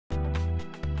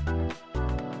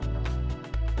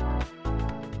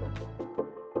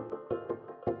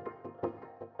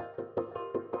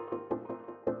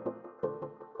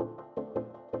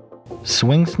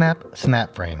Swing Snap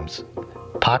snap frames.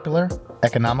 Popular,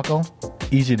 economical,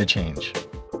 easy to change.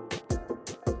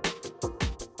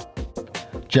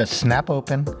 Just snap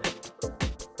open,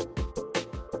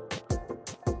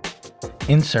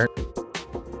 insert,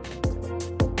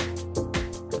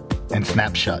 and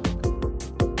snap shut.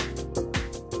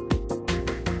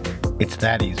 It's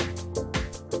that easy.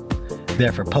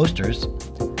 They're for posters,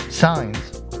 signs,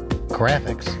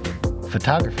 graphics,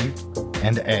 photography,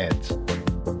 and ads.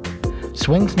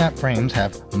 Swing Snap frames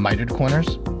have mitered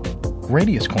corners,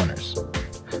 radius corners,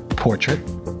 portrait,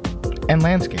 and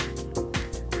landscape.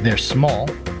 They're small,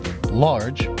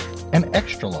 large, and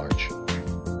extra large.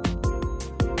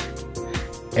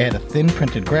 Add a thin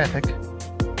printed graphic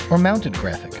or mounted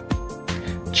graphic.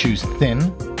 Choose thin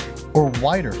or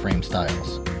wider frame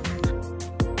styles.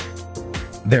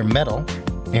 They're metal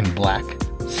in black,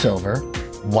 silver,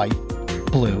 white,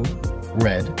 blue,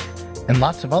 red, and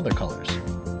lots of other colors.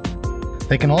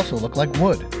 They can also look like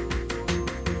wood.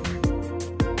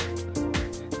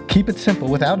 Keep it simple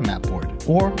without a mat board,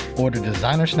 or order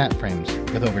designer snap frames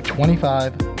with over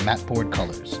 25 mat board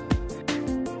colors.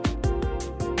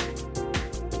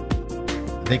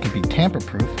 They can be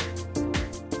tamper-proof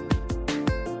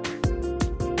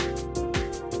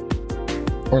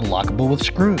or lockable with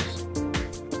screws.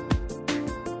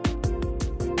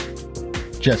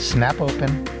 Just snap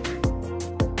open,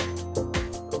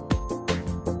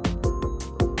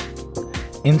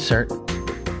 insert,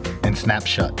 and snap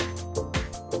shut.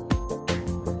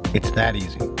 It's that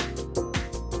easy.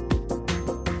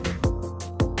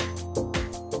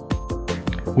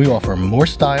 We offer more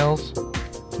styles,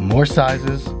 more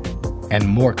sizes, and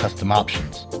more custom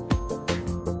options.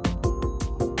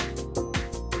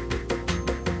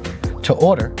 To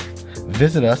order,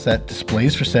 visit us at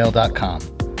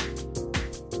Displays4Sale.com.